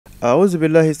أعوذ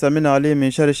بالله السميع العليم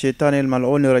من شر الشيطان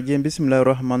الملعون الرجيم بسم الله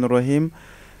الرحمن الرحيم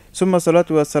ثم الصلاة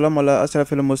والسلام على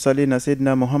أشرف المرسلين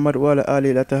سيدنا محمد وعلى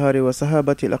آله الأطهار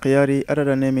وصحابة الأخيار أرد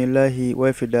نعم الله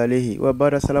وفداله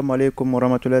وبارك السلام عليكم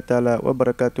ورحمة الله تعالى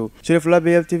وبركاته شرف لا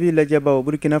بي اف تي في لجابا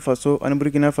وبوركينا فاسو أن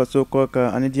بوركينا فاسو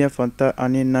كوكا أن ديان فانتا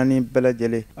أن ناني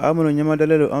بلجلي أمنو نيما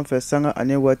دلالو أن فسانغا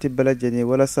أن واتي بلجني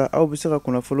ولا سا أو بسيغا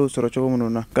كنا فلو سرچو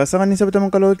منونا كاسانغا نسبة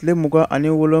منكالوت لموغا أن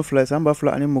ولون فلا سامبا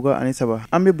فلا أن موغا أن سبا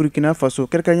أمي بوركينا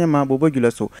فاسو كركانيا ما بوبو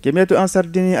جلسو جميعة أنصار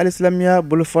ديني الإسلامية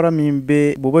بولفورا من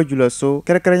بي بوبو julaso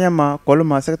kerkeranyama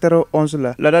Colma secteur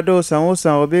 11 la dado sanwo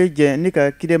sanwobe je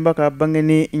nika kidemba ka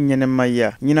bangeni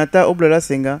nyenemaya nyinata oblala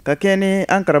senga ka kene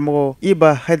ankaramo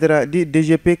iba hedra di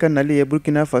DGP kanali e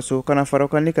Burkina Faso kana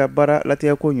faroka nika bara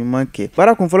latia ko nyumanke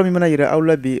bara kunfolo mi mana yira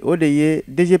awla bi odeye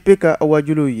DGP ka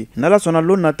awajulu yi nala sona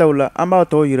lo natawla amba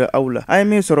to yira awla ay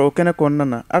mi soro kene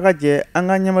konnana aga je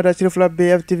anga nyamada sirfla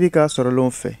BFTV ka soro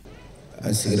lon fe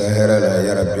asira herala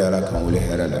ya rabbi ala kan wuli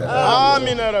herala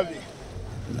amin ya rabbi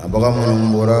nabaga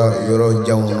munumura yoro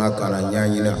jawna kana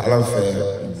nyaanyine ala fe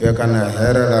be kana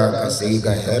herala ka sigi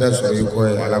ka hera sori ko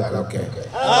ala ko ke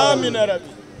amin ya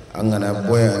rabbi angana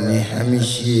boya ni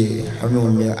hamishi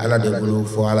hamumi ala de bulu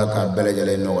fo ala ka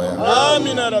belejele noya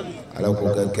amin ya rabbi ala ko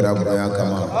ke kira boya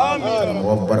kama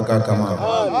mo barka kama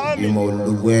bi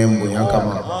mawlud gwem boya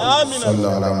kama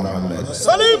sallallahu alaihi muhammad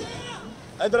salim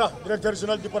Aydra directeur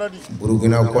général du paradis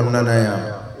Burkina konnana ya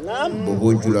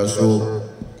bobo julaso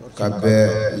Kabé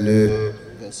le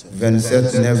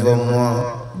 27 mois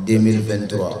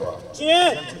 2023.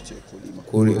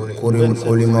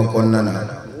 Colma Konnana.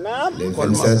 Le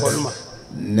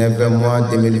 27 mois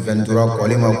 2023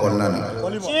 Colma Konnana.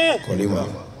 Colma.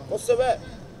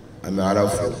 Ami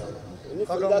arafu.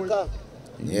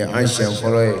 Ni ancien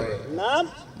foloy.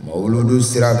 Mawludu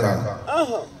siraka.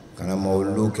 Kana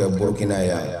mawludu ke Burkina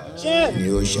ya.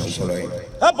 Ni o ancien foloy.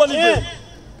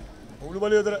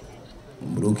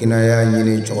 Burkina ya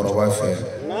nyini chokoroba fe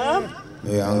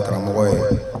no ya ankaramogo ye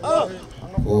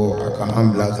ko aka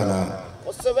ambla kana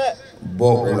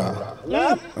bo ula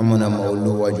amana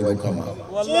mawlu wajulu kama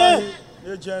wallahi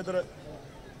ye jadra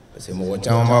se mo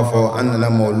chama ma fo anna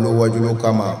mawlu wajulu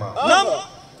kama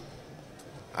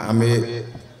ame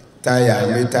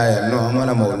taya no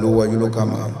amana mawlu wajulu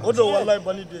kama odo wallahi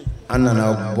balide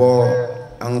anna bo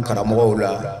ankaramogo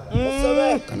ula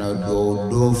kana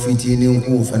do fitini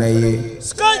ku fana ye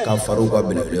ka faru ka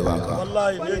belele baka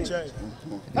wallahi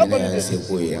ne ne se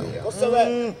ko ya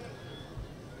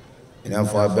ina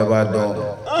fa beba do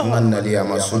nganali ya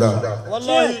masuda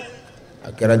wallahi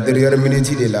akara derrière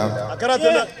minute de la akara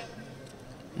tele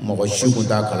mo shiku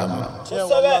ta kalama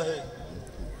wallahi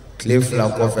cliff la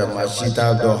ko fe ma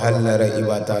shita do halnara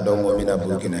ibata do mo mina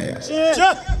Burkina ya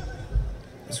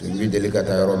sumbi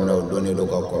delikata yoro mina o doni do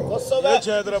ka ko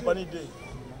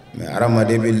mais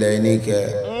aramade billahi ni ke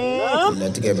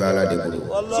latige be ala de bulu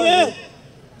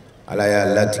ala ya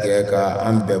latige ka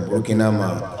ambe Burkina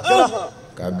ma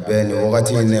ka beni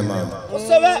wakati ne ma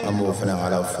amu fana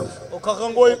ala fu o ka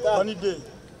kangoy banide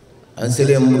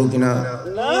ansele Burkina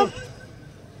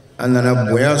anana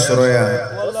boya soroya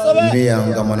mi ya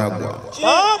ngamana gwa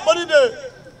banide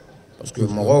parce que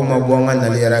mogo ma bo nga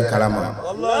nali yara kalama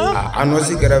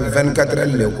annonce kera 24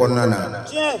 heures le konnana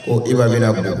ko iba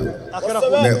bina bugu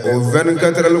mais au 24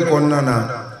 heures konnana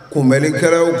kumeli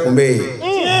kera o kumbe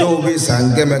do bi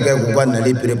sangeme ke ko ba nali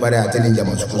préparer ateli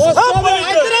jama suku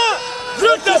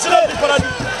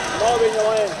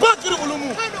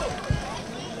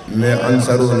mais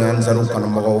ansaru kan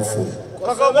mogo fu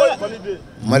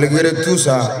malgré tout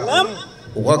ça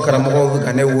u ka karamɔgɔw bɛ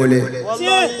ka ne wele u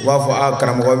b'a fɔ a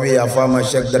karamɔgɔ bɛ yafa ma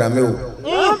Cheikh Dramé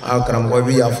a karamɔgɔ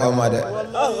bɛ yafa ma dɛ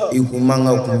i kun man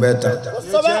ka kunbɛ ta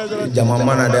jama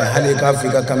mana dɛ hali k'a fɔ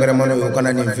i ka caméraman ye u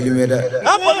kana nin filmer dɛ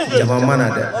jama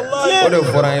mana dɛ o de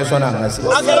fɔra an ye sɔnni an ka se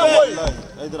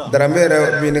Dramé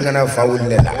yɛrɛ bɛ ne kana fa wuli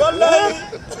de la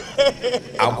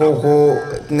a ko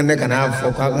ne kana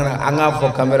fɔ an k'a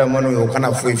fɔ caméraman ye u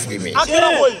kana foyi filmer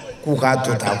k'u k'a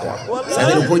to ta quoi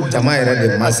c'est-à-dire ko jama yɛrɛ de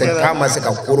ma se k'a ma se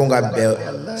ka koron ka bɛn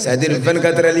c'est-à-dire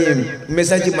 24 heures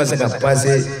message ma se ka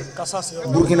passer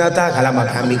Burkina ta kalama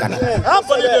k'an bɛ kana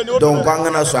donc an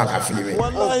kana sɔn a ka filmer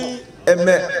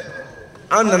mais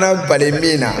an nana bali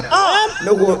min na ne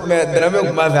ko mais Dramé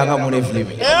tun b'a fɛ an ka mun de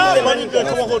filmer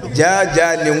ja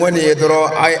nin kɔni ye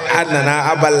dɔrɔn a nana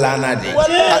a balana de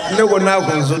ne ko n'a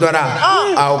kun sudara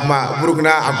a ma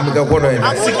Burkina a kun bɛ kɛ ko dɔ ye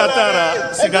sikatara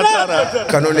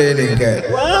kanu de ye nin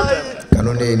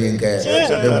kɛ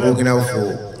bɛ Burkina fo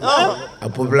a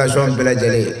population bɛɛ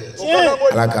lajɛlen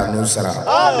ala k'a n'u sara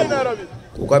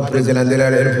k'u ka président de la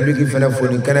république fana fo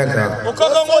nin kɛnɛ kan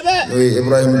n'o ye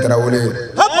Ibrahim Traoré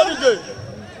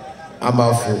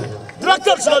Ambafu.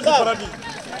 Directeur général du paradis.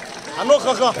 Ano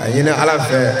kaka. Kayina ala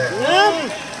fe.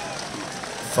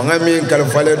 Fanga min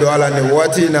kalfale do ala ni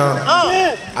watina.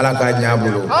 Ala ka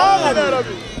nyabulo. Amin ya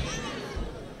Rabbi.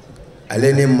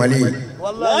 Ale ni Mali.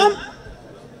 Wallahi.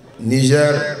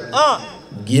 Niger.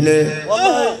 Guinée.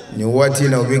 Wallahi. Ni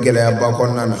watina obi gele ba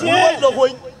konnana.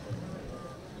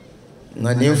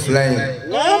 Ngani flying.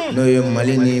 No ye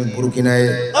Mali ni Burkina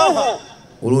ye.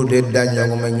 Olu de da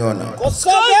nyango me nyona.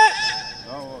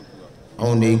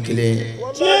 On est clé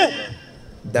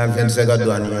dans 25 ans de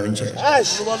l'année.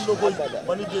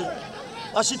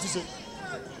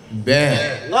 Ben,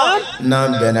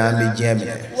 non, ben, on est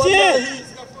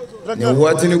ni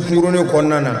wati ni kunguru ni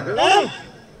konnana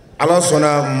ala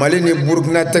sona Mali ni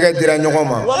Burkina tege dira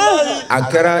nyogoma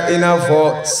akara ina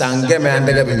fo sangeme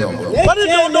andege be nyombo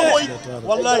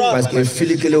parce que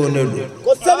fili kele onedo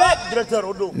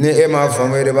ni e ma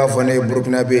famo re ba fo ne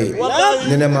Burkina be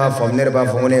ni ne ma famo ne ba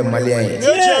fo ne Malien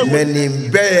mais ni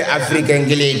be africain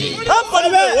gelegi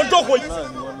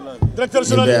directeur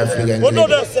général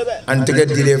antege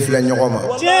dire fla nyogoma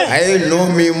ay no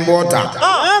mi mbota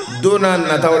dona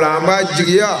natawla amba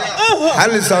jigiya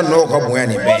halisa no ko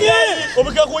buyani be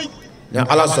ni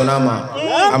ala sonama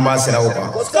amba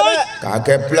sirawoka ka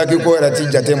ke plaki ko rati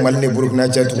jate Mali Burkina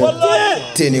chatu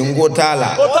teni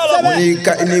ngotala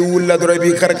ni wulla doro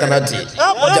bi karkanati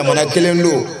jamana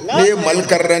kelendo ni Mali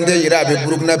karande ira be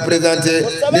Burkina présenté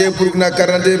ni Burkina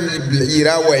karande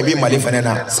ira wa bi Mali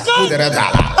fanena ku dara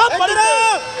tala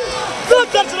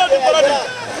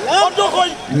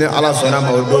ni ala sona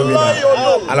ma do mina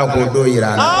ala ko do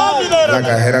irana la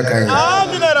ka hera kan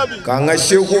ka nga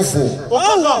sheku fu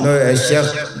no Cheikh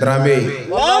Dramé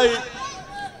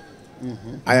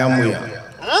ayamuya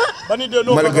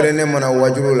malgré ne mana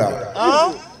wajuru la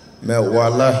mais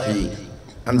wallahi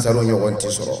an saro nyogon ti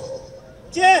soro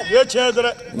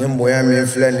ni mboya mi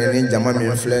flene ni jama mi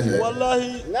flene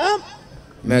wallahi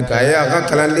mais ka ya ka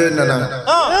kalande nana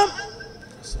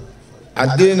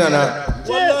adina na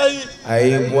wallahi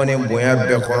ay bone boya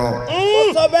be kono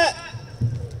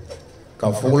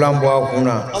ka fulan bo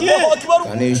akuna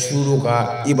kane shuru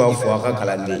ka iba fo aka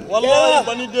kalande wallahi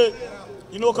banide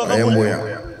ino ka boya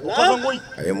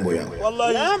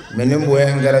wallahi menem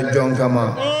boya ngara jon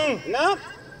kama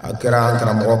akira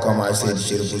ankara mo kama Sayyid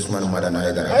Sherif Usman Madana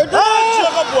idara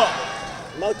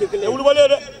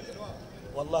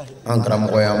ankara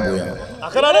mo ya boya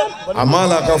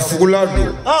amala ka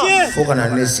fuguladu fo kana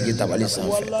ne sigi tabali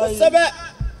sanfɛ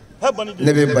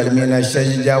ne be balmina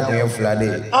shaji ja ko ye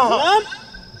fulade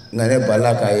ngare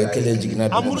bala ka ye kele jigina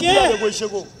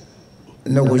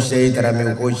ne ko sey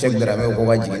tarame ko Cheikh Dramé ko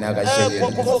ga jigina ka shaji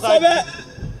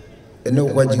ne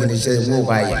ko jigina shaji mo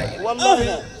ka ye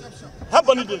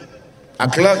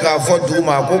akla ka fo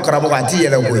duma ko karamo ka ti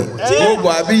yele ko ko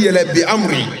ba bi yele bi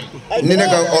amri ni ne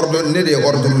ka ordre ne de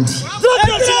ordre di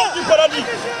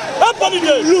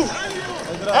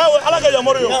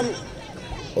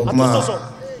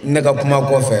ne ka kuma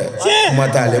kɔfɛ kuma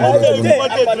t'ale bolo tuguni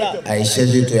a ye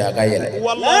chaise to yen a ka yɛlɛ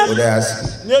o de y'a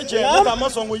sigi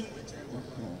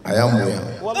a y'an bonya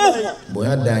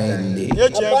bonya dan ye nin de ye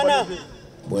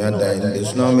bonya dan ye nin de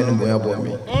sinon an bɛ nin bonya bɔ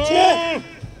min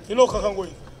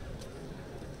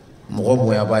mɔgɔ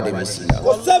bonyaba de bɛ s'i la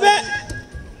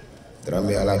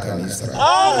Dramé ala ka n'i sara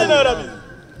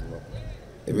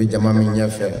i bɛ jama min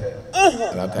ɲɛfɛ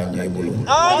ala ka ɲɛ i bolo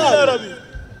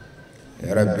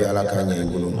ya Rabbi ala ka ɲɛ i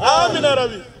bolo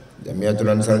jamiyatul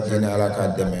ansar diine ala ka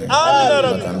dɛmɛ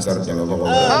ala ka ansar dɛmɛbagaw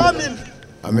amin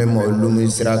an bɛ mawludu min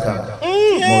sira kan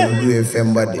mawludu ye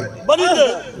fɛnba de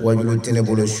wajulu tɛ ne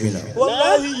bolo su in na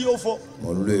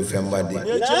mawludu ye fɛnba de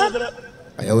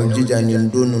a y'aw jija nin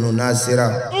don ninnu n'a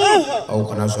sera aw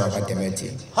kana sɔn a ka tɛmɛ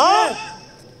ten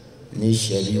ni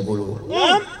sɛ b'i bolo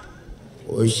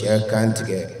o sɛ kan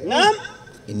tigɛ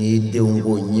i n'i denw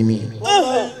k'o ɲimi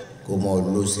ko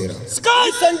mawludu sera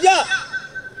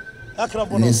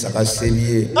ni saga se b'i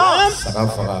ye saga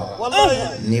faga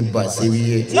ni ba se b'i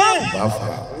ye ba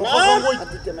faga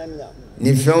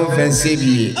ni fɛn o fɛn se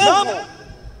b'i ye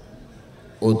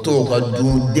o to ka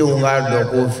dun denw k'a dɔn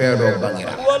ko fɛn dɔ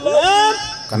bangera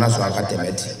kana sɔn a ka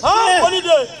tɛmɛ ten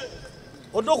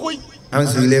an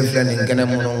sigilen filɛ nin kɛnɛ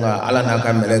minnu kan ala n'a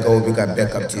ka mɛlɛkɛw bɛ ka bɛɛ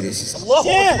capturer sisan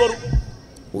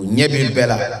o ɲɛ bɛ bɛɛ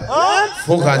la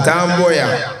fo ka taa an bɔ yan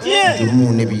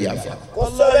jurumunw de bɛ yafa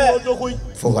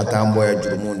fo ka taa an bɔ yan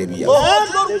jurumunw de bɛ yafa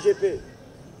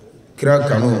kira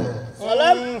kanu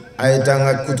a ye taa an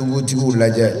ka kutubutigiw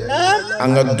lajɛ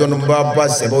an ka dɔnnibaba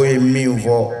sɛbɛw ye min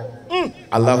fɔ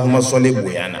Allahumma sɔli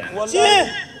bonya na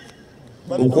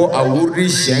u ko a wurudi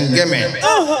 100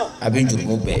 a bɛ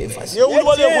jurumu bɛɛ effacer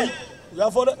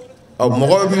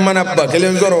mɔgɔ mana ba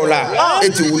kelen sɔrɔ o la e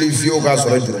ti wuli fiyewu k'a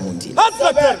sɔrɔ jurumu t'i la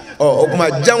o kuma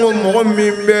jango mɔgɔ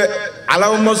min bɛ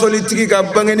ala masɔli tigi ka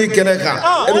bangeni kɛnɛ kan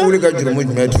e bɛ wuli ka jurumu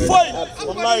jumɛn tugu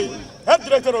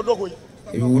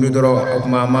i bɛ wuli dɔrɔn o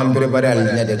kuma an m'an préparer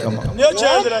alijinɛ de kama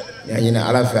y'a ɲini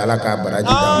ala fɛ ala k'a baraji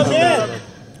d'an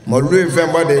ma mawuludu ye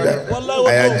fɛnba de ye dɛ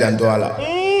a y'a janto a la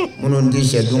minnu tɛ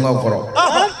sɛ dun ka kɔrɔ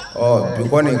bi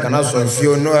kɔni kana sɔn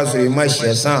fiyewu n'o y'a sɔrɔ i ma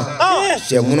sɛ san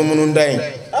sɛ munumunu da in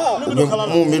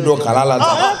mun bɛ don kala la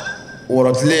tan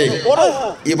wɔrɔtile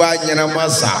i b'a ɲɛnama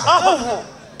sa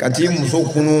ka t'i muso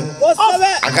kunu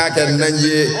a k'a kɛ naji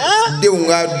ye denw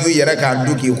ka du yɛrɛ k'a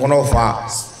du k'i kɔnɔ fa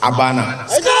a banna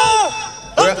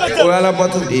o ye ala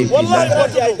bato de ye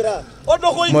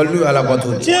mawuludu ye ala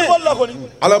bato de ye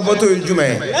ala bato ye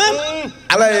jumɛn ye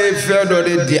ala ye fɛn dɔ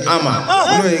de di an ma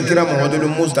n'o ye kira Muhamadu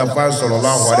Mustafa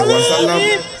sallallahu alaihi wasallam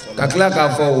ka tila k'a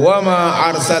fɔ wama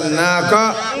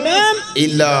arsalnaka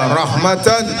illa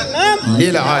rahmatan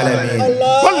lil alamin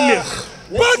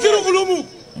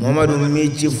Muhamadu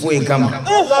mi ci foyi kama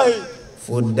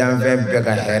fo danfɛn bɛɛ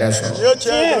ka hɛrɛ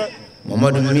sɔrɔ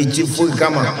Muhamadu mi ci foyi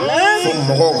kama fo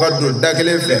mɔgɔw ka don da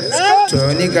kelen fɛ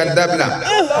tɔɲɔni ka dabila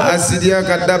hasidiya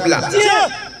ka dabila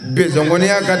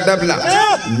bezɔngɔniya ka dabila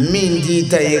min t'i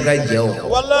ta ye ka jɛ o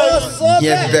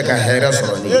diɲɛ bɛɛ ka hɛrɛ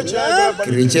sɔrɔ ni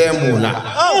kerecɛn b'o la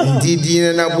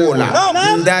diinɛna b'o la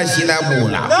dasina b'o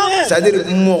la c'est à dire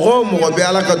mɔgɔ o mɔgɔ bɛ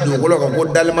ala ka dugukolo kan ko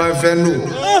dalimafɛn don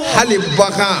hali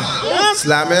bagan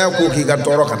silamɛya ko k'i ka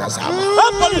tɔɔrɔ kana s'a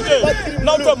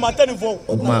ma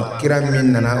o kuma kira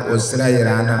min nana o sira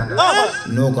yira an na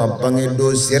n'o ka bange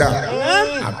don sera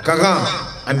a ka kan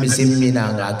an bɛ se min na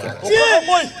an k'a kɛ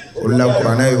o la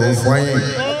kuranɛ y'o fɔ an ye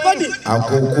a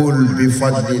ko kul bi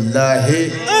fadlillahi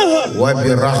wa bi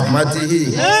rahmatihi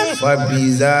fa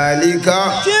bi zalika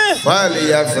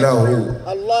falyafrahu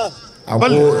a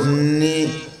ko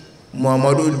ni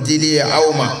Muhamadu dili ye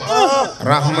aw ma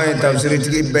rahma ye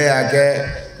tafsiritigi bɛɛ y'a kɛ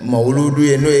mawuludu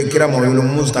ye n'o ye kira Muhamadu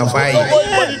Mustafa ye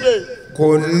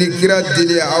ko ni kira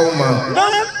dili ye aw ma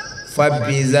fa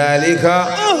bizalika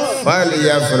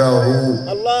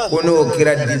falyafrahu ko n'o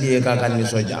kira dili ye k'a ka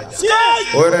nisɔndiya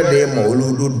o yɛrɛ de ye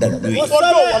mawuludu dalu ye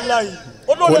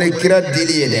ko ni kira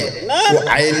dili ye dɛ ko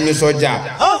a ye nisɔndiya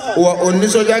wa o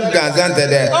nisɔndiya gansan tɛ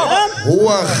dɛ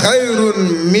huwa khayrun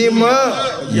mimma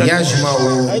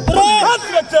yajma'u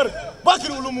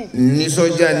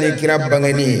nisɔndiya ni kira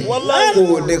bangeni ye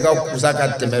ko de ka kusa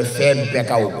ka tɛmɛ fɛn bɛɛ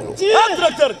ka o bolo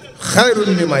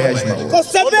khayrun mimma yajma'u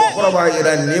kɔrɔ b'a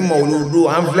yira ni mawuludu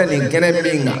an filɛ nin kɛnɛ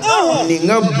min kan nin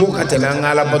ka bon ka tɛmɛ an ka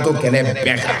alabato kɛnɛ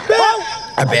bɛɛ kan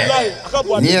a bɛɛ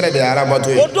ni yɛrɛ de ye alabato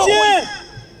ye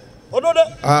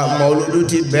mawuludu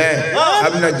ti bɛn a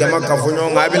bɛna jama kafo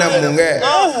ɲɔgɔn kan a bɛna mun kɛ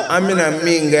an bɛna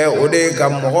min kɛ o de ye ka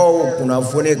mɔgɔw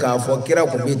kunnafoni k'a fɔ kira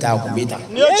kun bɛ taa kun bɛ taa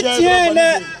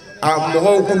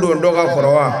mɔgɔw kun don dɔ ka kɔrɔ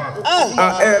wa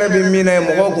e yɛrɛ bɛ min na ye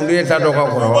mɔgɔw kun don e ta dɔ ka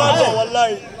kɔrɔ wa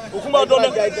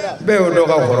bɛɛ y'o dɔ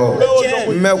ka kɔrɔ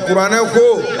mɛ kuranɛ ko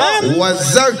wa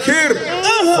zakir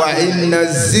fa inna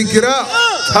zikra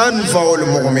tanfa'ul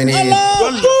mu'minin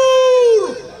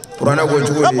kuranɛ ko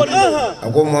cogo di a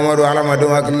ko Muhamadu hadamadenw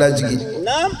hakilila jigi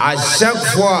à chaque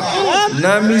fois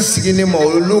n'an bɛ sigi ni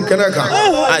mawuludu kɛnɛ kan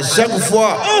à chaque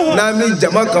fois n'an bɛ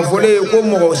jama kafɔlen ye ko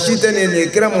mɔgɔ si tɛ nin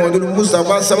ye kira Muhamadu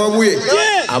Mustafa sababu ye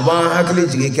a b'an hakili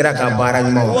jigin kira ka baara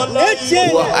ɲumanw wa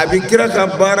a bɛ kira ka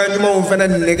baara ɲumanw fana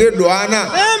nege don an na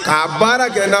k'a baara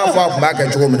kɛ n'a fɔ a tun b'a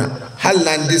kɛ cogo min na hali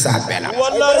n'an tɛ s'a bɛɛ la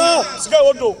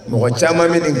mɔgɔ caman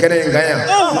bɛ nin kɛnɛ in kan yan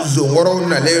zonkɔrɔw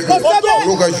nalen don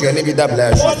olu ka sonyɛni bɛ dabila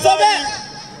yan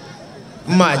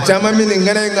maa caman bɛ nin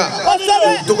kɛnɛ in kan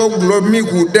u tɔgɔ gulɔ min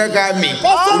k'u da k'a min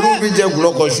olu bɛ jɛ gulɔ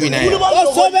kɔ su in na yan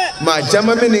maa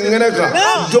caman bɛ nin kɛnɛ kan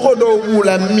jogo dɔw b'u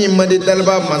la min man di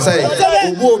daliba masa ye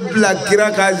u b'o bila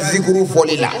kira ka zikuru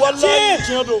fɔli la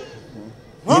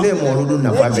ni ne mawuludu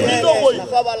nafa bɛ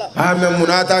mɛ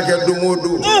munna t'a kɛ don o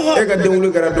don e ka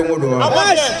denwulu kɛra don o don wa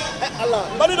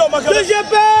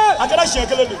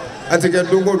a tɛ kɛ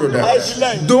don o don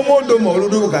dɛ don o don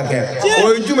mawuludu ka kɛ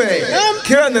o ye jumɛn ye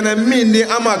kira nana min di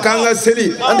an ma k'an ka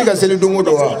seli an tɛ ka seli don o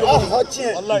don wa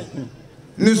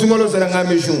ni sunkalo sera k'an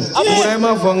bɛ sun munna e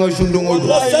m'a fɔ an ka sun don o don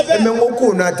mɛ n ko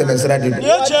k'o n'a tɛmɛ sira de don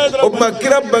o tuma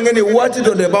kira bangeni waati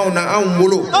dɔ de b'anw na anw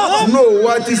bolo n'o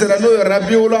waati sera n'o ye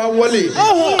rabiul awwal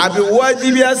a bɛ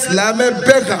wajibiya silamɛ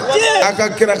bɛɛ kan a ka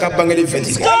kira ka bangeni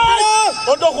fɛti kɛ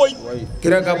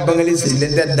kira ka bangeni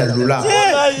sigilen tɛ dalu la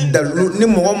dalu ni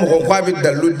mɔgɔ mɔgɔ ko a bɛ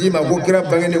dalu d'i ma ko kira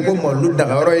bangeni ko mawuludu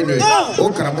dagayɔrɔ ye nin ye o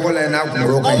karamɔgɔ la ye n'a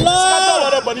kunkolo ka ɲi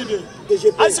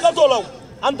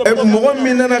mɔgɔ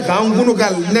min nana k'an kunu ka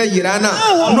ne yira an na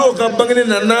n'o ka bangeni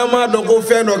na n'an m'a dɔn ko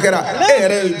fɛn dɔ kɛra e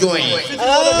yɛrɛ ye jɔn ye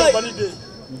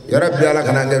Ya Rabbi ala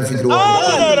kana ngel fitru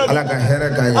ala ka hera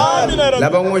kan la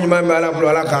ba ngo nyima me ala bulu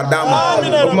ala ka dama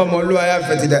o ma mo lu aya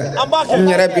fetida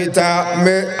Ya Rabbi ta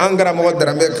me angara mo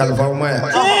dara me kalfa o maya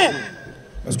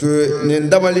parce que ni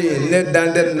dabali ne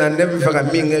dande na ne bi faka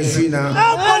minga juina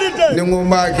ni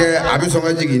ngomba ke abi so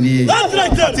nga jigi ni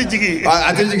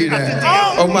ati jigi ne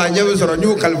o ma nyewu so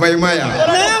nyu kalfa o maya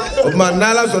o ma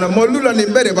nala so na mo lu la ni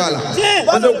mbere bala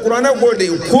parce que qur'ana ko de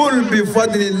kul bi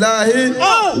fadlillahi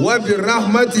wa bi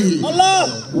rahmatihi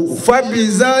fa bi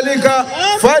zalika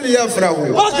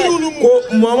falyafrahu ko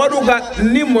Muhammadu ka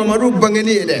ni Muhammadu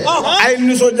bangeni de ay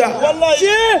ni soja wallahi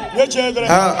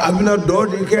abina do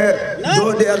di ke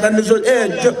do de akan so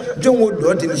jongo do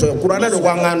di so qur'ana do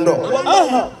kwa ngando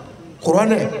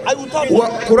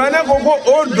qur'ana ko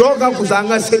o do ka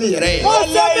kusanga seli re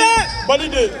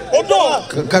balide o do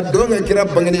ka do nge kira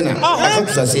bangeni na aka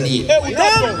kusa seli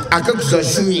aka kusa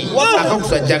shuni aka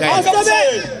kusa jaga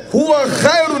huwa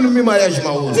khairun mimma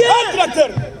yajma'un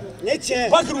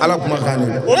ala kuma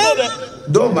kane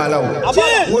do malaw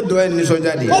ngo do en ni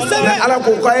soja di ala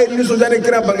ko kay ni soja ni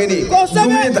kira bangeni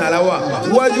dumi talawa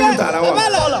waju talawa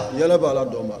yala bala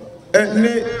do mala ni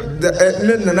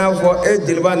nana fo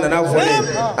jilba nana fo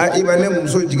a ibane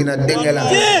muso jigina dengela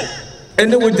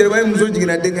ene wo jilba muso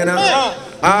jigina dengena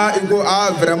iko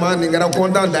vraiment ni ngara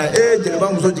content da jilba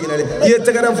muso jigina de ye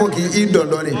tegara fo ki I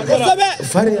dondoni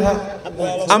fariha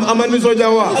amani soja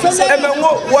wa ebe ngo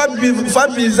wa bi fa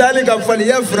bi zalika fali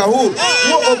yafrahu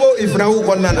ngo obo ifrahu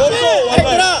konnana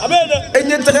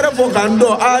enye tegara fo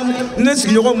kando ne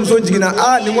sigi yogo muso jigina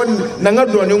ni won nanga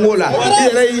do ni ngola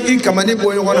ire I kamani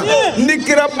boyo kona ni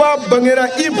kira ba bangera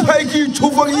I paiki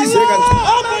chufo I sega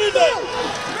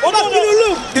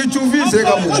I chufi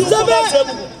sega mu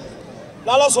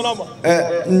Lala sonama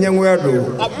nyangoya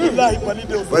do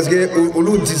parce que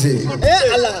olu tise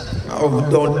Allah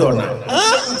dona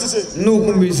nu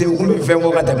kumbi se kumbi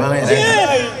fengo ka tama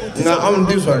nga am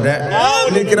di so de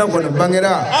ni kira ko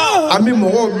bangera ami mo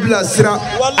bla sira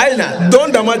aina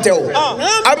don dama tew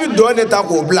abi do ne ta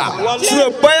ko bla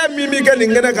so baya mimi ke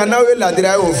ngena kana we la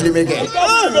dira o filme ke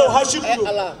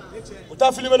Allah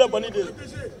uta filme da bani de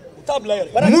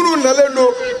munu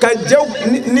nalendo ka jaw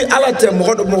ni ala te mo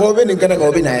be ni kana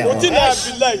ka be na ya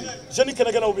billahi jeni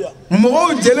kana kana obiya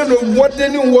mo jele no wote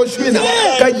ni wo shuina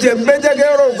ka jembe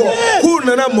jagero ko ku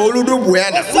nana mawludu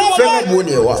buyana fenga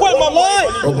boni wa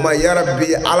o ma ya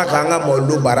rabbi ala ka nga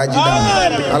mawludu baraji da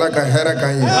ala ka hera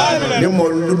kan ni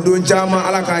mawludu jama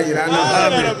ala ka irana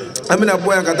amina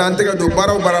boya ka tante ka do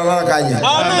baraw barala ka nya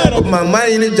o ma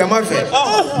mai ni jama fe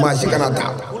ma shi kana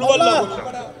ta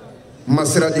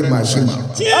masira di mashima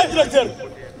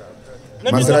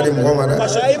masira di Muhammad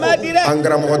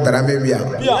angara mo darame biya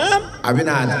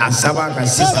abina asaba ka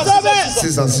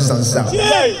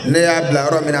 600 ne ya bla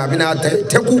ro mina abina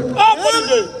teku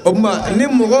umma ni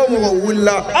mo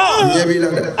wulla nyebila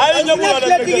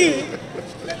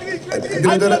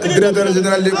directeur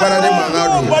général di parade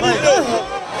magadu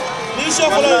ni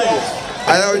chef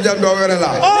ayaw jando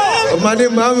werela mani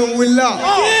mamu willa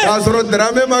kasoro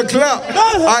drame makla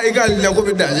igal le ko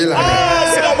bidajila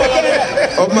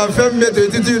o ma femme de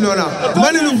titi nona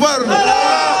mani lu far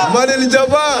mani lu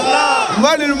jabal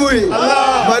mani lu muhi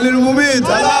mani lu mumit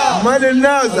mani lu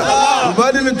naza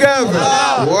mani lu kaf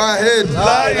wahid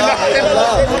la ilaha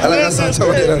illallah ala kasata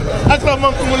wala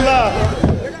akramakumullah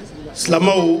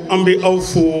Islamau ambi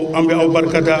awfu ambi aw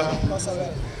barkada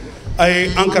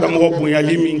ay ankara mo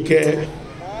bunyali min ke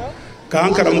ka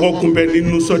ankara mo kumbe ni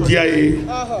nuso diaye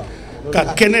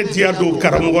ka kene dia do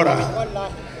karamogora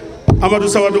Amadou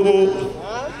Sawadogo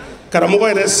karamogo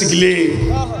ere sigle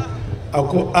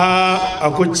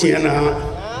ako tiena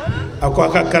ako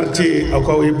aka quartier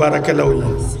ako wi barakelawi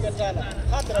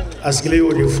asgle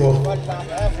o de fo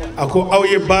ako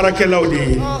awye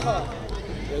barakelawi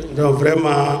donc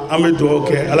vraiment amedo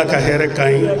ke ala ka here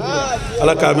kain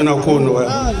ala ka bina ko no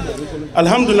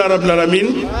alhamdulillah rabbil alamin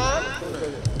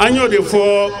anyo de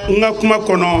fo nga kuma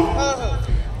kono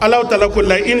Allah ta'ala ko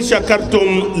la in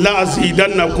shakartum la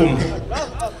azidannakum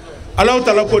Allah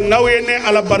ta'ala ko nawene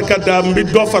ala barkada mbi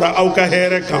dofara aw ka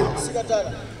here kan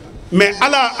mais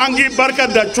ala angi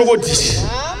barkada chogodi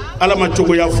ala ma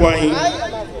chogo ya foyi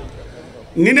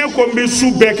nine ko mbi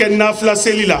subeke nafla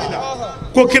selila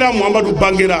ko kira Muhammadu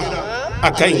bangira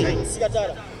akai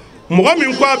mo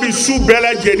min ko abi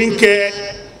subela jeninke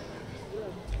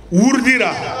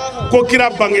wurdira ko kira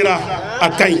bangira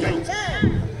akai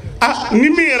ni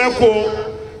mi yera ko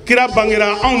kira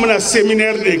bangira on mena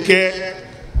séminaire de ke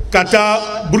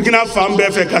kata Burkina fambe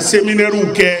fe ka séminaire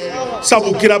u ke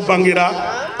sabu kira bangira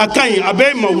akai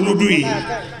abe mawludu yi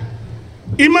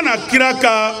imana kira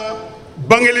ka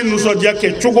bangeli nuso dia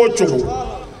ke chogo chogo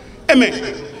eme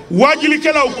wajili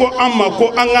kala ko amma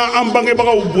ko anga am bange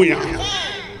baga ubuya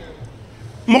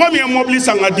mo mi mobli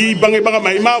sanga di bange baga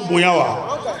mai ma buya wa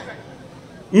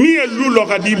mi lulo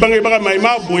ka di bange baga mai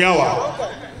ma buya wa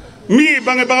mi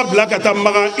bange baga blaka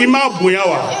tamaga ima buya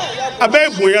wa abe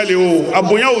buya le o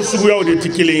abuya o subuya o de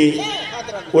tikile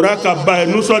ora ka ba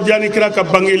nuso diani kira ka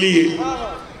bangeli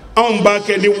an ba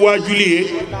ke ni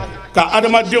wajuli ka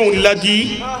adama deun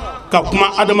ladi ka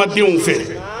kuma adama deun fe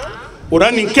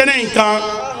ora ni kenen ka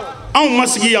an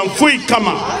masigi yan foi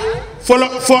kama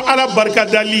fo ala barka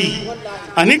dali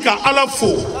ani ka ala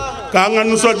fo ka an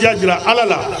nuso diajira ala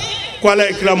la ko ala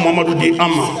ikra muhammadu di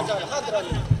amma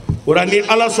ora ni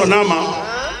ala sonama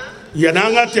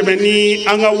yananga temeni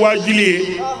anga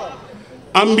wajuli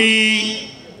ambi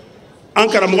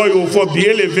Ankara yo fo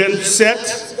bien le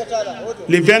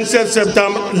 27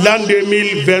 septembre l'an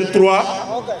 2023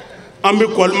 ambi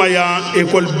Colma ya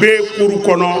école B Kuru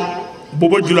kono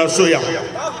bobo jula soya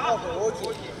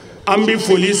ambi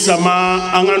foli sama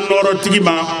anga noro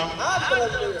tigima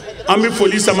ambi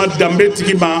foli sama dambe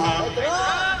tigima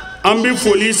ambi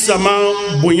foli sama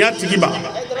bonya tigima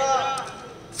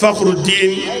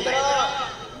Fakhruddin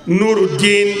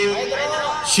Nuruddin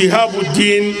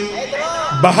Shihabuddin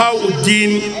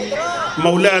Bahauddin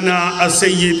Maulana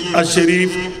Al-Sayyid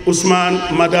Al-Sharif Usman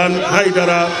Madan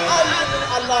Haidara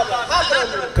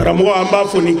Karamo amba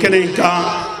foni kenen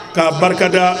ka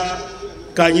barkada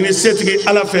ka nyini setigi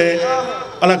ala fe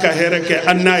ala ka hereke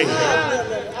annay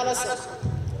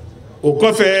o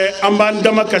kofe amba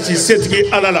ndama kasi setigi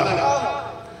ala la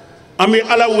ami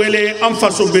ala wele am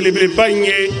faso belebele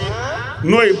banye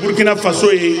noy Burkina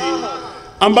Faso yi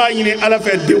amba nyini ala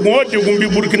fe de mo de gumbi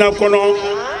Burkina kono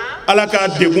ala ka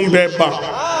de gumbe ba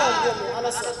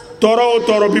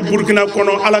toro bi Burkina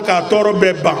kono ala ka toro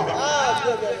be ba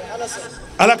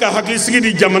ala ka hakli sigi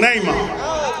di jamana ima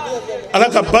ala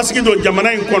ka basigi do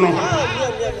jamana in kono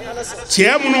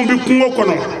tie munun bi kungo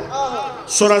kono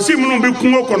sorasi munun bi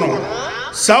kungo kono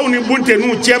sawni bunte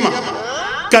nu tiema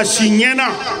ka shinyena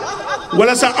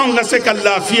wala sa anga se ka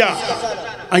lafiya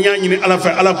anya nyini ala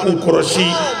fa ala ku koroshi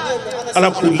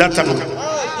ala ku latano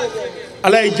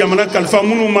ala yi jamana kalfa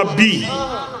munu mabbi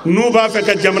nu ba fe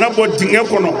ka jamana bo dinge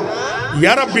kono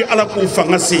ya rabbi ala ku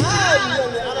fangasi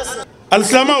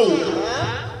alsamau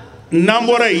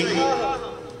namborai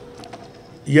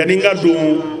yaninga do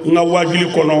nga wajili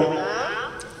kono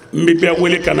mbibe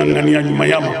wele kana ngania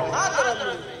nyumayama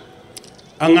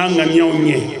anga ngania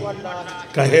onye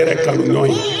ka here kalu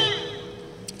nyoy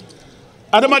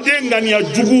adama de ngania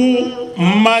jugu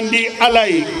mandi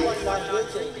alai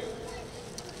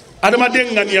adama de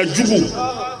ngania jugu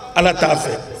ala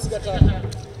tafe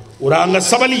ura anga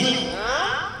sabali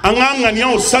anga ngania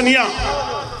osania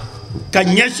ka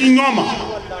nyeshi nyoma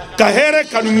ka here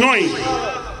kanu nyoy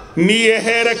ni ye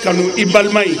here kanu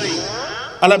ibalmai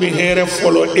ala bi here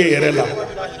folo ere la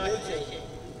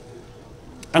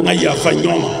anga ya fa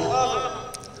nyoma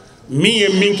mi ye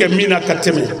minke mina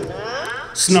kateme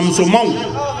snamso maw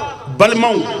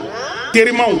balmaw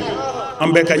terimaw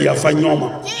ambe ka ya fa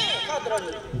nyoma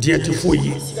dienti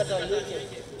foyi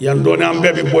yandone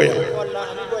ambe bi boya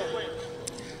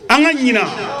anga nyina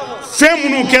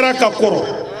femunu kera ka koro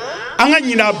anga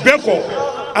nyina beko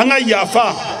anga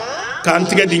yafa kan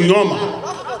tige di nyoma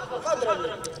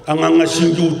anga nga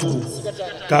shinjutu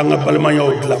ka nga balma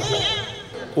yaw dla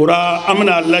ora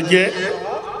amna laje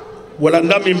wala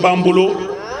ndami bambulo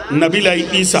nabila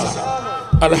isa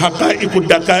al haqa'iq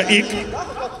daqa'iq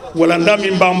wala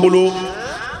ndami bambulo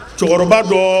choroba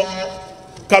do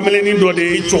kameleni do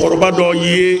de choroba do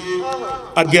yi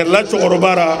agerla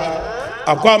chorobara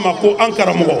akwa mako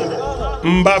ankara mo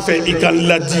mba fe ikan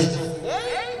ladi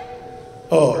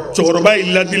choroba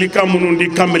iladili kamunundi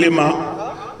kamelema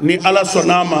ni ala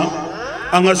sonama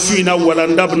anga suina wala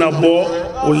ndabna bo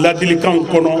uladili kan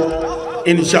kono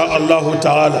insha Allah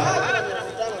taala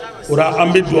ura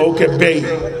ambi do ke bey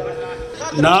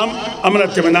nam amna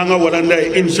temenanga wala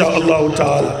ndai insha Allah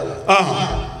taala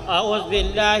a'udhu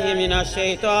billahi minash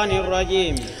shaitanir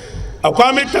rajim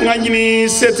akwami tanganyini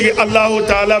seti Allah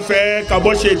taala fe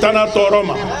kabo shaitana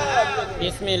toroma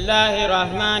bismillahir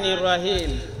rahmanir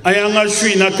rahim ayanga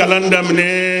suina kalanda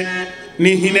mne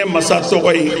ni hine masa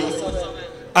togoy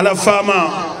ala fama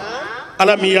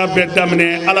ala mi ya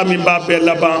bedamne ala mi ba be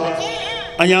laba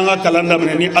ayanga kalanda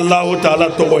mne ni Allah taala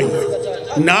togoy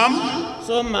nam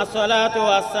ثم الصلاة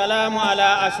والسلام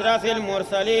على أشرف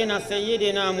المرسلين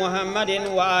سيدنا محمد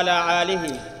وعلى آله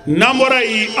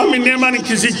نمرأي أمي نمان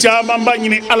كيسي جامن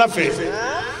بانيني ألفه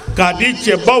كادي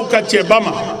تشباو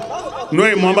كتشباما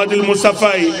نوي محمد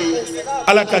المصطفى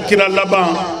على كثير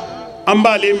اللبان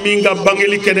أمبالي مينغا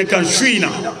بانجلي كده كان شوينا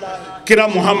kira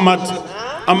Muhammad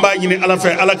amba yini ala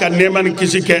fa ala ka neman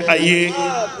kisike aye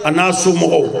anasu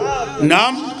mo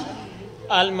nam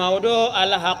الموضوع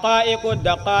الحقائق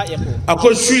الدقائق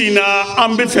ako suina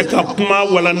ambe fe ka kuma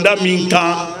walanda min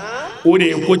kan o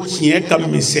de ko tiɲɛ ka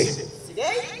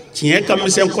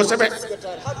misɛ kosɛbɛ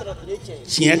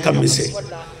tiɲɛ ka misɛ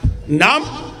nam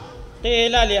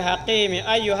قيل لحكيم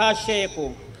أيها الشيخ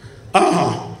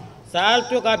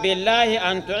سألتك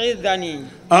بالله أن تعذني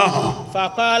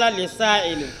فقال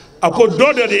للسائل ako dɔ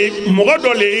de mɔgɔ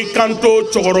dɔ le kanto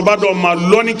cɛkɔrɔba dɔ ma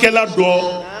lɔnikɛla dɔ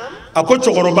ako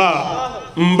cɛkɔrɔba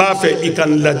n b'a fɛ i ka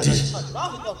n ladi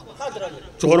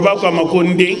cɛkɔrɔba ko a ma ko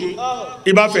n den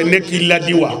i b'a fɛ ne k'i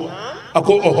ladi wa a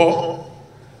ko ɔhɔ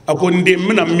a ko n den n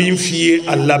bɛna min f'i ye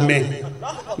a lamɛn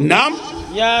naam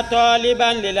يا طالبا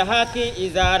للحق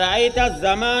إذا رأيت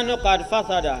الزمان قد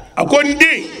فسد a ko n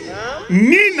den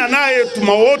ni nana ye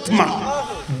tuma o tuma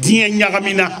diɲɛ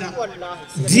ɲagamina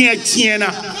diɲɛ tiɲɛna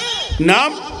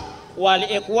naam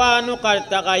والإخوان قد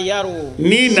تغيروا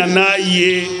ni nana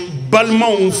ye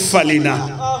balimaw falenna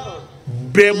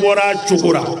bɛɛ bɔra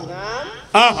cogo la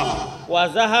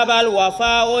وذهب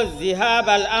الوفاء ذهاب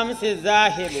الأمس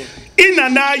الذاهب i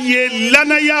nana ye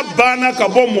lanaya banna ka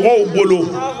bɔ mɔgɔw bolo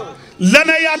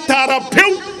lanaya taara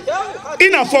pewu i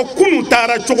n'a fɔ kunu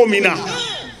taara cogo min na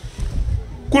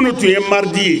kunu tun ye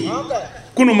mardi ye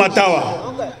kunu ma taa wa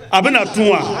a bɛna tun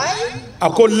wa a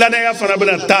ko lanaya fana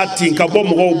bɛna taa ten ka bɔ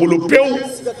mɔgɔw bolo pewu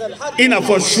i n'a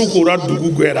fɔ su kora dugu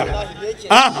gwɛra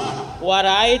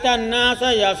ورأيت الناس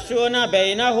يفشون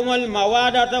بينهم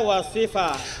المودة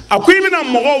والصفة a ko i bɛna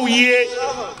mɔgɔw ye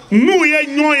n'u ye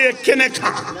ɲɔgɔn ye kɛnɛ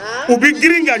kan u bɛ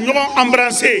girin ka ɲɔgɔn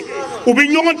embrasser u bɛ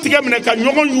ɲɔgɔn tigɛ minɛ ka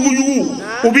ɲɔgɔn yuguyugu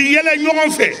u bɛ yɛlɛ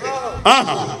ɲɔgɔn fɛ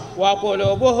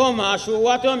وقلوبهم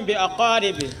مشوة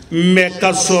بأقارب mais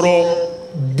ka sɔrɔ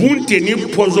bunte ni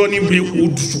pɔsɔni bɛ u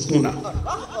dusukun na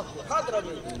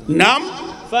naam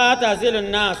فاعتزل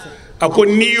الناس a ko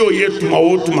n'i y'o ye tuma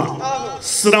o tuma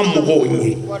siran mɔgɔw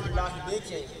ɲɛ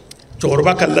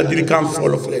cɛkɔrɔba ka ladilikan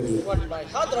fɔlɔ filɛ nin ye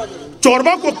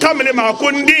cɛkɔrɔba ko kamalen ma a ko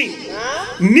n den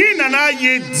n'i nana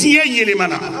ye diɲɛ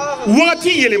yɛlɛmana wagati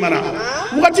yɛlɛmana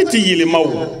wagati tɛ yɛlɛma o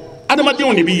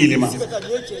adamadenw de bɛ yɛlɛma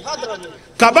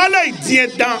kabala ye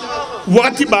diɲɛ dan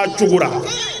wagati b'a cogo la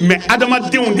mais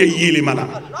adamadenw de yɛlɛmana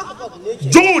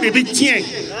jogow de bɛ tiɲɛ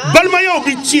balimayaw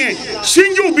bɛ tiɲɛ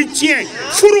sinjiw bɛ tiɲɛ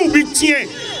furuw bɛ tiɲɛ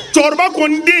cɛkɔrɔba ko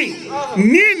n den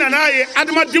n'i nana ye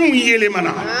adamadenw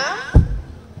yɛlɛmana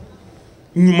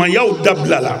ɲumanyaw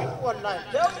dabilala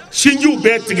sinjiw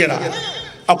bɛɛ tigɛra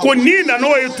a ko n'i nana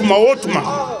o ye tuma o tuma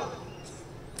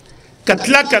ka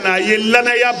tila ka na ye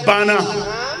lanaya banna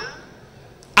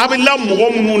a bɛ la mɔgɔ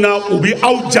minnu na u bɛ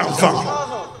aw janfa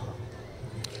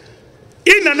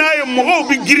i nana ye mɔgɔw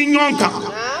bɛ girin ɲɔgɔn kan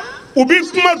u bɛ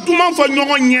kuma duman fɔ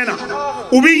ɲɔgɔn ɲɛna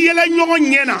u bɛ yɛlɛ ɲɔgɔn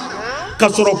ɲɛna ka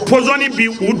sɔrɔ pɔsɔni bɛ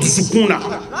u dusukun na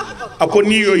a ko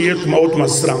n'i y'o ye tuma o tuma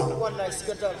siran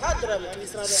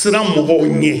mɔgɔw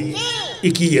ɲɛ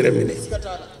i k'i yɛrɛ minɛ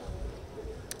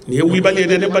nin ye wulibali ye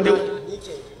dɛ ne badenw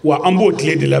wa an b'o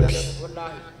tile de la bi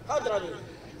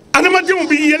adamadenw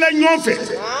bɛ yɛlɛ ɲɔgɔn fɛ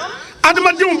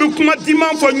adamadenw bɛ kuma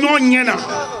diman fɔ ɲɔgɔn ɲɛna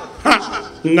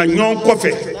nka ɲɔgɔn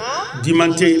kɔfɛ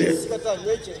diman tɛ yen dɛ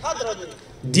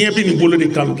diɲɛ bɛ nin bolo de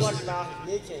kan bi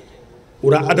o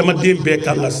la adamaden bɛɛ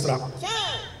kan ka siran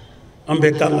an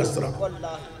bɛɛ kan ka siran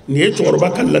nin ye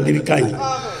cɛkɔrɔba ka ladilikan ye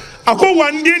a ko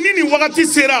wa n den ni nin wagati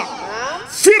sera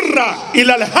firra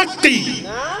ilal haqqi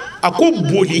a ko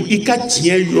boli i ka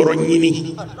tiɲɛ yɔrɔ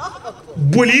ɲini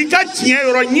boli i ka tiɲɛ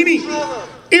yɔrɔ ɲini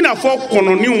i n'a fɔ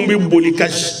kɔnɔninw bɛ boli ka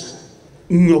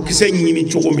ɲɔkisɛ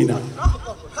ɲini cogo min na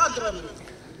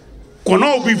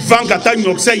kɔnɔw bɛ van ka taa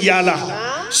ɲɔkisɛ yaala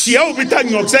siyaw bɛ taa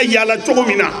ɲɔkisɛ yaala cogo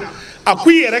min na a ko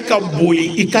i yɛrɛ ka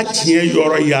boli i ka tiɲɛ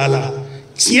yɔrɔ yaala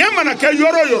tiɲɛ mana kɛ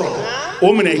yɔrɔ yɔrɔ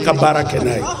o minɛ i ka baara kɛ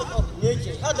n'a ye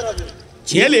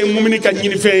tiɲɛ le ye mumini ka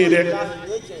ɲinifɛn ye dɛ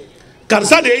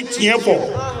karisa de ye tiɲɛ fɔ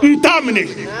n t'a minɛ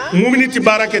mumini tɛ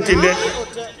baara kɛ ten dɛ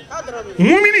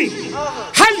mumini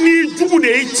hali ni jugu de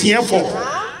ye tiɲɛ fɔ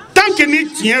tant que ni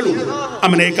tiɲɛ lo a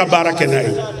minɛ i ka baara kɛ n'a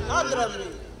ye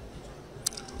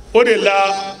o de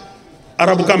la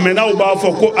arabukan mɛnnaw b'a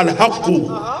fɔ ko alhaqu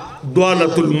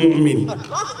dalatul mu'min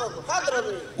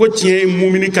ko tiɲɛ ye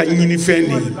mumini ka ɲinifɛn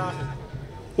de ye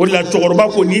o de la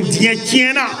cɛkɔrɔba ko ni diɲɛ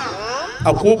tiɲɛna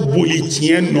a ko boli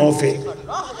tiɲɛ nɔfɛ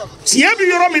tiɲɛ bɛ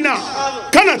yɔrɔ min na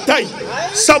kana taa yen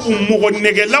sabu mɔgɔ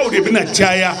nɛgɛlaw de bɛna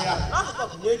caya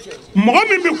mɔgɔ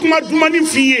min bɛ kuma dumani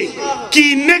f'i ye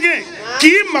k'i nɛgɛ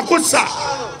k'i mako sa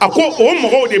a ko o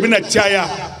mɔgɔw de bɛna caya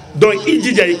donc i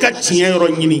jija i ka tiɲɛ yɔrɔ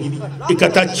ɲini i ka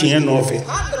taa tiɲɛ nɔfɛ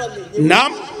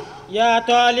naam يا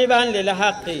طالبا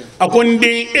للحق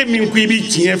akonde e min ku ibi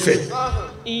tiɲɛ fɛ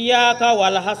إياك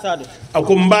والحسد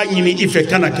akon ba ɲini ife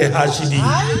kana kɛ hasidi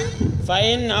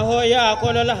فإنه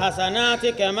يأكل الحسنات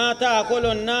كما تأكل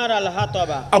النار الحطب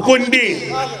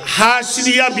akonde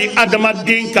hasidiya bi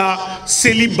adamaden ka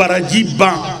seli baraji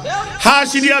ban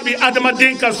hasidiya bi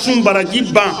adamaden ka sun baraji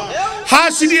ban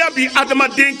hasidiya bi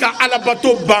adamaden ka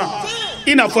alabato ban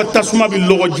ina fɔ tasuma bi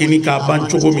lɔgɔ jeni k'a ban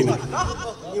cogo min na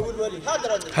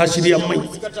hasidiya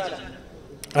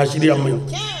man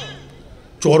ɲi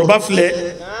cɛkɔrɔba filɛ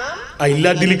a ye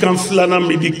ladilikan filanan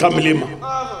min di kamalen ma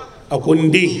a ko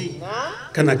n den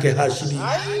kana kɛ hasidi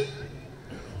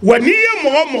wa n'i ye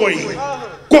mɔgɔ ye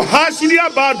ko hasidiya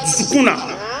b'a dusukun na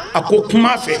a ko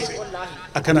kuma fɛ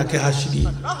a kana kɛ hasidi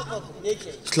ye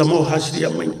silamɛw hasidiya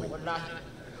man ɲi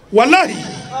walahi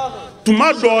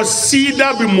tuma dɔ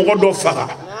sida bi mɔgɔ dɔ faga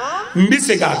n bɛ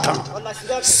segin a kan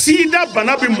sida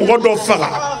bana bi mɔgɔ dɔ faga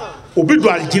o bi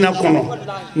don alijinɛ kɔnɔ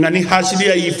nka ni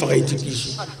hasidiya y'i faga i ti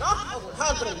kisi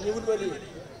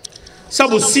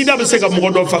sabu sida bɛ se ka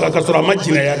mɔgɔ dɔ faga ka sɔrɔ a ma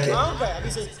jinɛya kɛ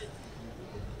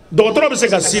dɔgɔtɔrɔ bɛ se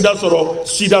ka sida sɔrɔ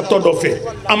sidatɔ dɔ fɛ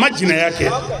a ma jinɛya kɛ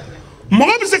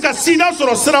mɔgɔ bɛ se ka sida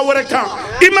sɔrɔ sira wɛrɛ kan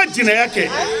i ma jinɛya kɛ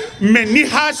mɛ ni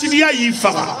hasidiya y'i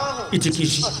faga i ti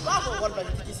kisi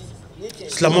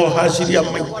silamɛw hasidiya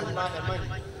man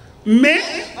ɲi mɛ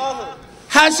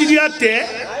hasidiya tɛ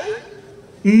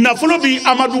nafolo bi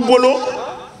amadu bolo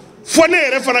fo ne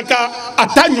yɛrɛ fana ka a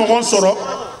ta ɲɔgɔn sɔrɔ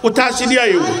o tɛ hasidiya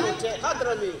ye o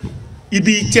i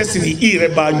b'i cɛsiri i yɛrɛ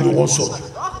b'a ɲɔgɔn sɔrɔ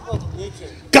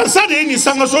karisa de ye nin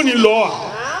sangaso nin lɔ wa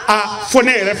a fo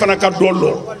ne yɛrɛ fana ka dɔ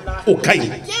lɔ o ka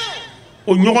ɲi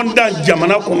o ɲɔgɔn dan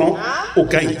jamana kɔnɔ o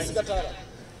ka ɲi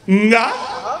nka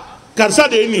karisa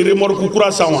de ye nin remorque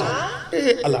kura san wa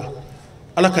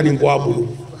ala ka nin bɔ a bolo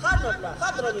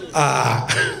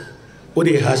o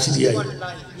de ye hasidiya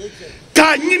ye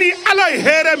k'a ɲini ala ye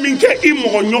hɛrɛ min kɛ i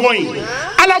mɔgɔ ɲɔgɔn ye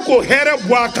ala k'o hɛrɛ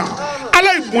bɔ a kan ala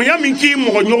ye bonya min k'i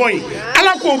mɔgɔ ɲɔgɔn ye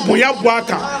ala k'o bonya bɔ a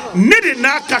kan ne de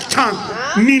n'a ka kan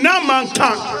nin n'a man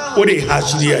kan o de ye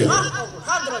hasidiya ye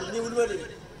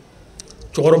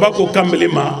cɛkɔrɔba ko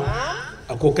kamalen ma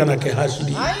a ko kana kɛ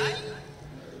hasidi ye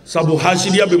sabu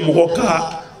hasidiya bɛ mɔgɔ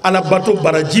ka alabato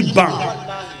baraji ban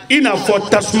i n'a fɔ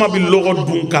tasuma bɛ lɔgɔ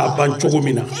dun k'a ban cogo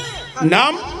min na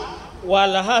naam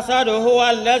والحسد هو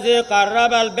الذي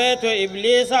قرب البيت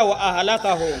إبليس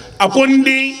وأهلكه أكون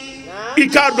دي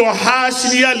إكادو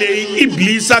حاسريا لي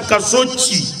إبليس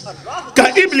كسوتشي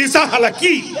كإبليس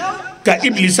هلكي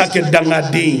كإبليس كدانا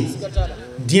دين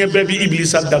دين بيبي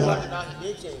إبليس دانا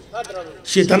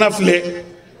شيطان فلي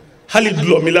هل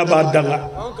دلو ملا بعد دانا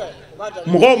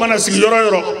mɔgɔw mana sigi yɔrɔ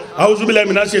yɔrɔ awuzu bilahi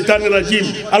mina shaitani rajim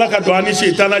ala ka don ani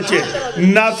shaitana cɛ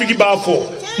nafigi b'a fɔ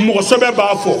mɔgɔ sɛbɛ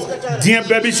b'a fɔ diɲɛ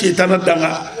bɛɛ bi shaitana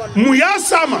danga mun y'a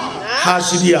s'a ma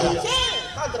hasidiya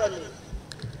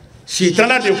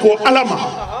shaitana de ko ala ma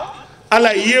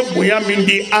ala ye bonya min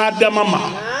di adama ma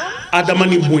adama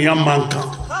ni bonya man kan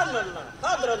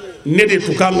ne de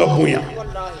tun kan ka bonya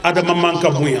adama man ka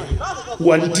bonya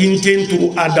wa n tinten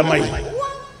turu adama ye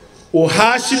o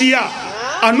hasidiya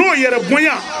a n'o yɛrɛ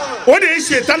bonya o de ye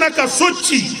shaitana ka so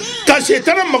ci ka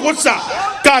shaitana mago sa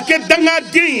k'a kɛ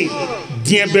dangaden ye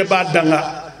diɲɛ bɛɛ b'a danga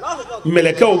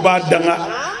mɛlɛkɛw b'a danga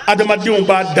adamadenw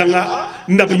b'a danga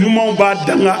nabiɲumanw b'a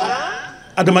danga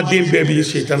adamaden bɛɛ b'i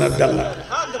shaitana danga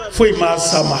foyi ma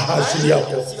sa ma hasidiya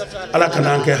kɔ ala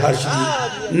kana an kɛ hasidi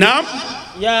naam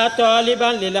ya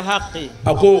taliban lil haqqi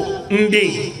a ko n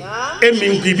den e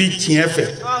min ko i bi tiɲɛ fɛ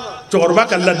cɛkɔrɔba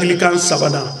ka ladilikan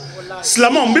sabanan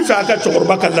silamɛw n bɛ fɛ a ka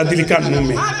cɛkɔrɔba ka ladilikan ninnu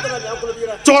mɛn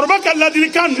cɛkɔrɔba ka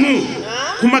ladilikan ninnu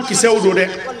kuma kisɛw don dɛ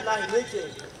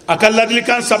a ka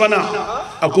ladilikan sabanan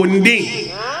a ko n den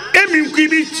e min ko i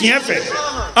bi tiɲɛ fɛ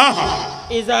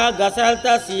إذا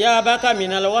غسلت ثيابك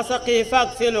من الوسخ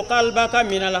فاغسل قلبك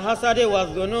من الحسد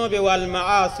والذنوب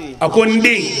والمعاصي أكون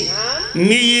دي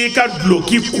ني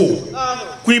كدلوكي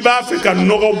كوي بافي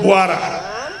كنوغو بوارا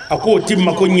أكو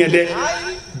تيما كو نيدي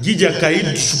جيجا كاي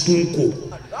دسكونكو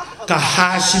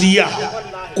كحاشريا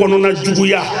كونونا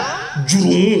جوغيا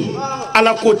جرومو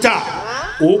على كوتا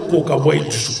أوكو كبوي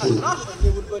دسكون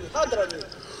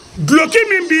Gloki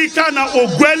min bi kana o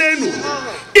gwelenu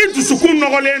i dusukun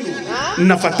nɔgɔlenu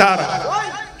nafatara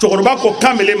cɛkɔrɔba ko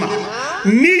kamelema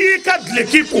ni y'i ka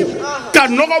dileki ko ka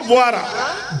nɔgɔ bɔ a ra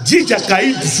jija ka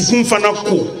i dusukun fana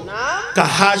ko ka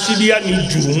hasidiya ni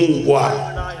jurumu bɔ a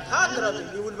ra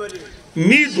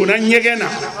n'i donna ɲɛgɛn na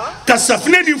ka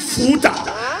safinɛ ni fu ta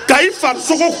ka i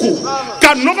farisogo ko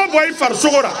ka nɔgɔ bɔ i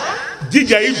farisogo ra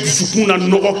jija i dusukun na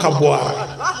nɔgɔ ka bɔ a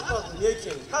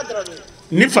ra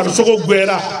ni farisogo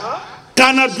gwɛra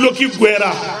kana bloki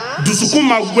gwera dusukun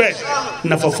ma gwe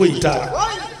nafa foyi tara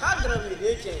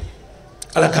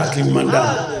ala ka hakili manda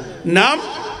naam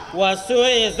wa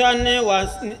su'i zanni wa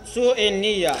su'i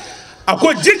niyya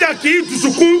ako jida ki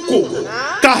dusukun ko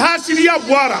ka hasiliya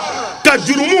bwara ka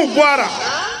jurumu bwara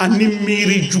ani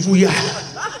miri juguya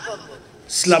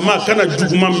silama kana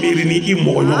juguma miri ni i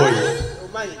mogo nyogoy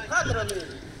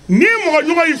ni mogo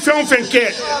nyogoy fen fen ke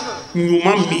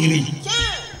nyuma miri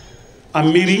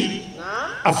amiri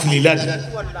afliladi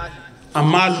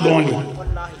ama loni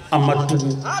ama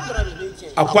tugu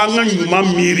akwa nga nyuma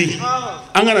miri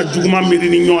anga na juguma miri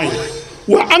ni nyoy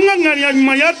wa anga ngani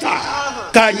nyuma yata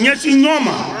ka nyeshi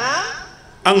nyoma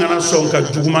anga na sonka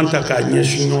juguma ta ka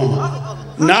nyeshi nyoma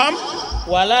nam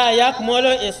ولا يكمل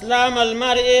إسلام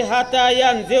المرء حتى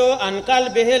ينزع عن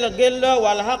قلبه الغل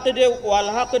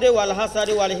والحقد والحسد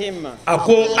والهمة.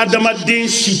 أكو أدم الدين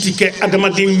شتيك أدم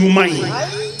الدين يومي.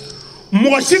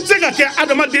 موسيتك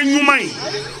أدم الدين يومي.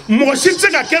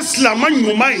 موسيتك كسلام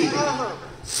يومي.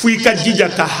 فيك جيجا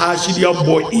كهاشي يا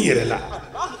بوي إيرلا.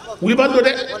 ولبادو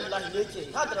ده.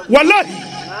 والله.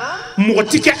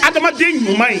 موتيك أدم الدين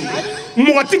يومي.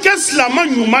 موتيك سلام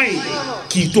يومي.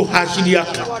 كيتو هاشي يا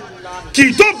كا.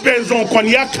 Kito benzon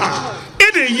konyaka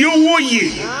ede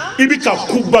yowoye ibika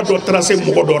kuba do tracer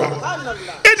mogodora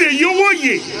ede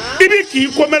yowoye ibiki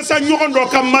commerçant nyondo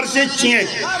ka marché tien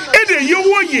ede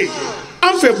yowoye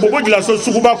en fait bobo dila so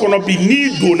suguba kono bi ni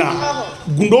dona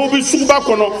gundo bi suguba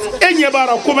kono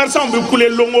enyebara commerçant bi kule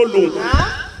longolo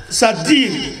ça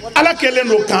dit ala kelen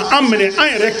no kan amene an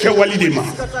yere ke walidema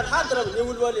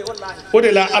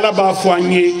odela ala ba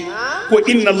foanye ko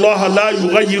inna allaha la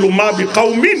yughayyiru ma bi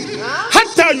qaumin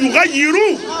hatta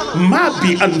yughayyiru ma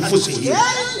bi anfusihim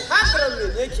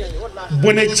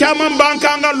bone chaman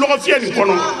bankanga logo fieni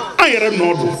kono an yere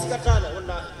nodo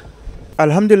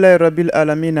Alhamdulillah Rabbil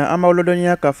Alamina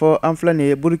amawlodonya kafo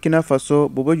amflane Burkina Faso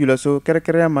bobo julaso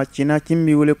kerekere ma China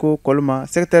kimbi wele ko Colma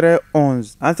secteur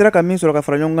 11 ansira ka min soro ka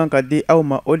faranyongan ka di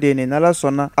awma odene nala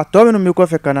sona atobenu mi ko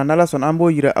fe kana nala sona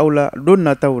ambo yira awla don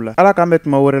na tawla ala ka met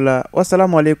ma worela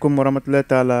wassalamu alaikum warahmatullahi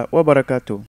taala wa barakatuh